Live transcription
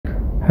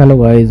Hello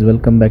guys,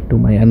 welcome back to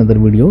my another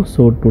video.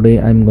 So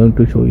today I'm going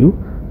to show you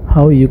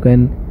how you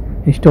can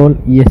install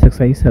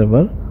ESXi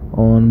server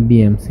on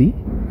BMC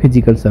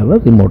physical server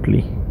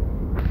remotely.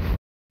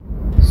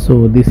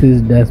 So this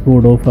is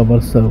dashboard of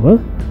our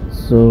server,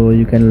 so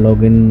you can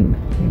log in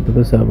into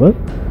the server.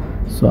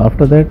 So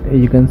after that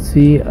you can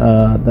see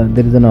that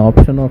there is an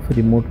option of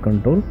remote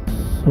control.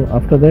 So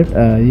after that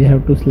you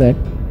have to select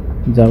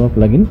Java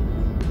plugin.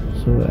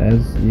 So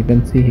as you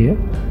can see here,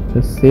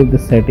 just save the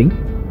setting.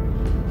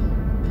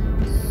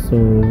 So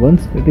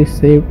once it is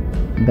saved,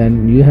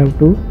 then you have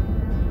to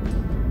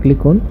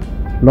click on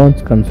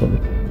launch console.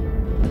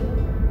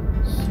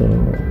 So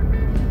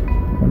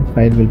one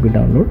file will be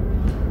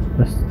downloaded,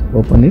 just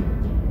open it.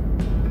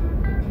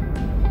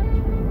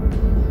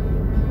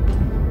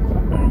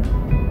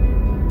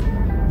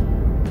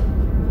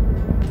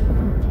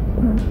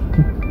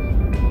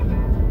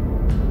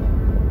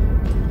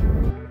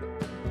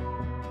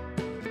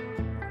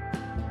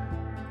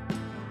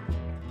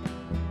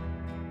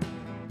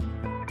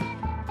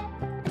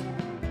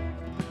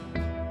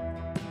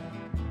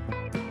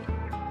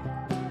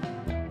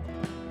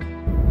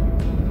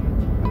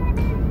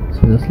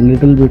 So just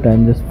little bit,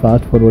 I'm just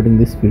fast forwarding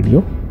this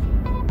video.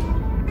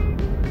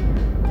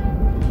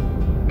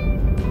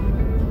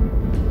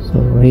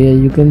 So here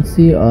you can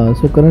see,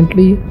 so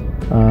currently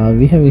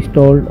we have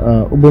installed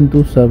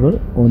Ubuntu server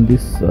on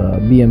this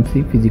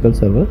BMC physical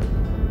server.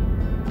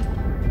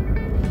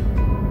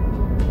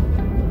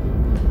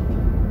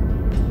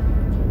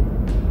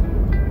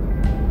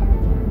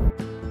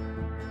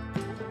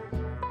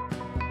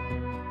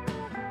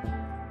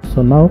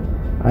 So now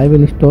I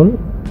will install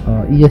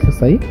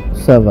ESXi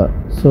server.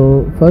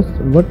 So first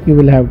what you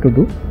will have to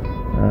do,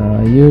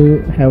 you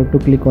have to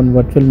click on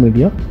virtual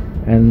media,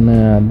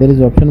 and there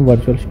is option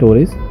virtual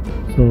storage.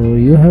 So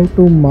you have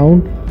to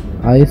mount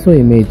ISO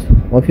image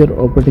of your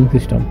operating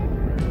system.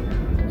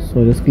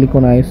 So just click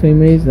on ISO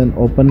image and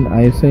open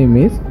ISO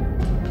image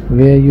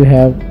where you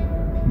have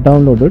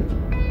downloaded.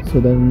 So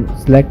then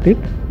select it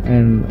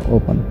and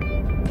open.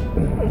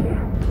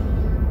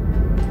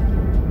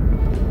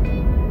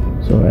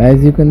 So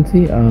as you can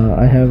see,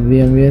 I have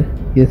VMware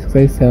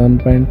ESXi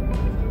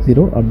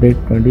 7.0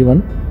 update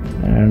 21,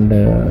 and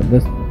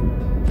just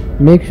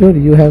make sure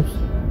you have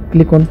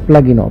click on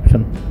plugin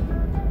option.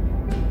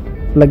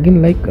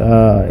 Plugin, like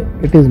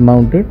it is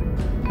mounted,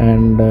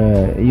 and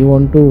you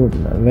want to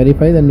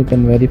verify, then you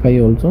can verify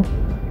also.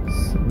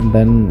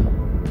 Then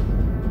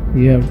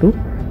you have to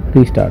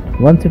restart.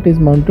 Once it is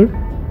mounted,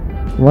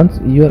 once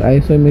your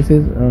ISO image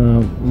is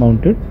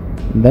mounted,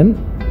 then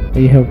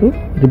you have to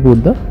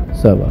reboot the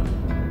server.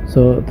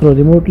 So through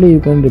remotely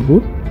you can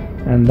reboot,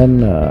 and then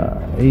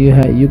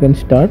you can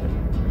start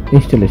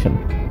installation.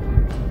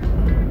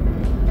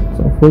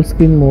 So full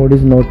screen mode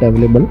is not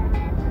available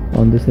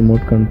on this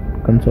remote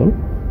console.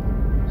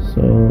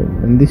 So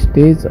in this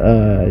stage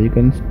you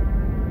can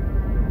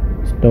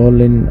install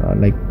in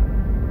like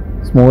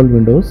small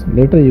windows.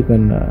 Later you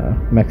can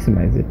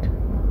maximize it.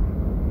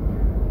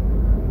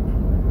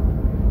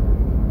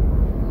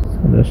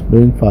 So just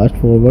doing fast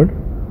forward.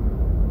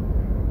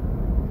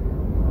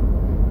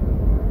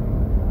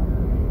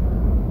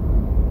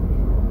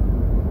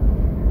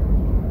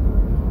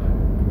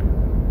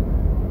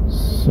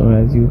 So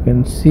as you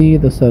can see,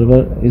 the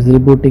server is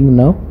rebooting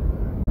now.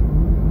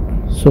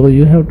 So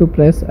you have to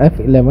press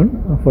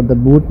F11 for the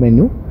boot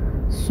menu.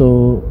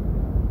 So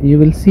you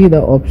will see the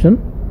option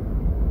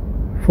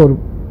for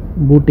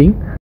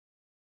booting.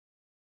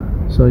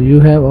 So you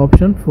have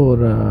option for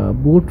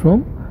boot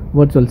from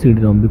virtual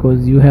CD-ROM,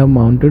 because you have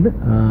mounted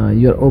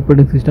your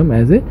operating system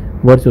as a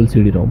virtual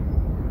CD-ROM.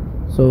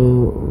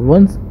 So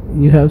once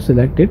you have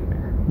selected,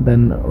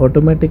 then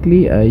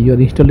automatically your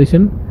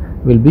installation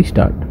will be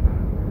start.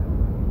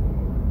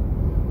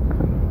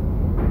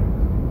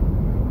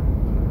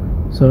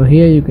 So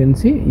here you can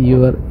see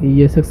your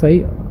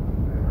ESXi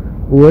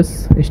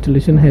OS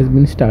installation has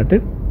been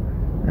started,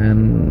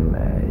 and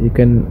you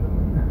can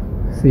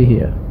see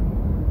here.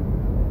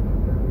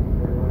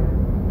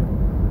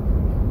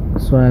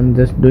 So I am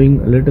just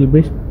doing a little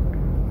bit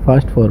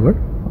fast forward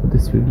of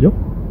this video.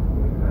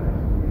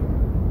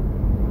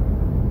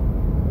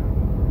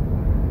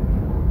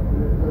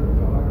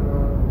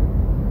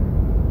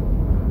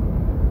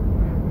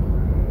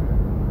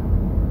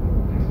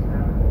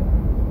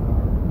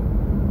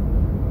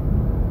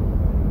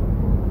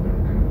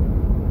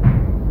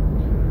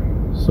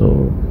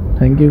 So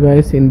thank you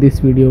guys in this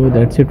video.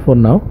 That's it for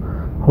now.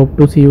 Hope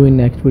to see you in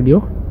next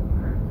video.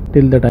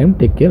 Till the time,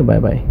 take care. Bye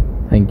bye.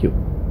 Thank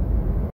you.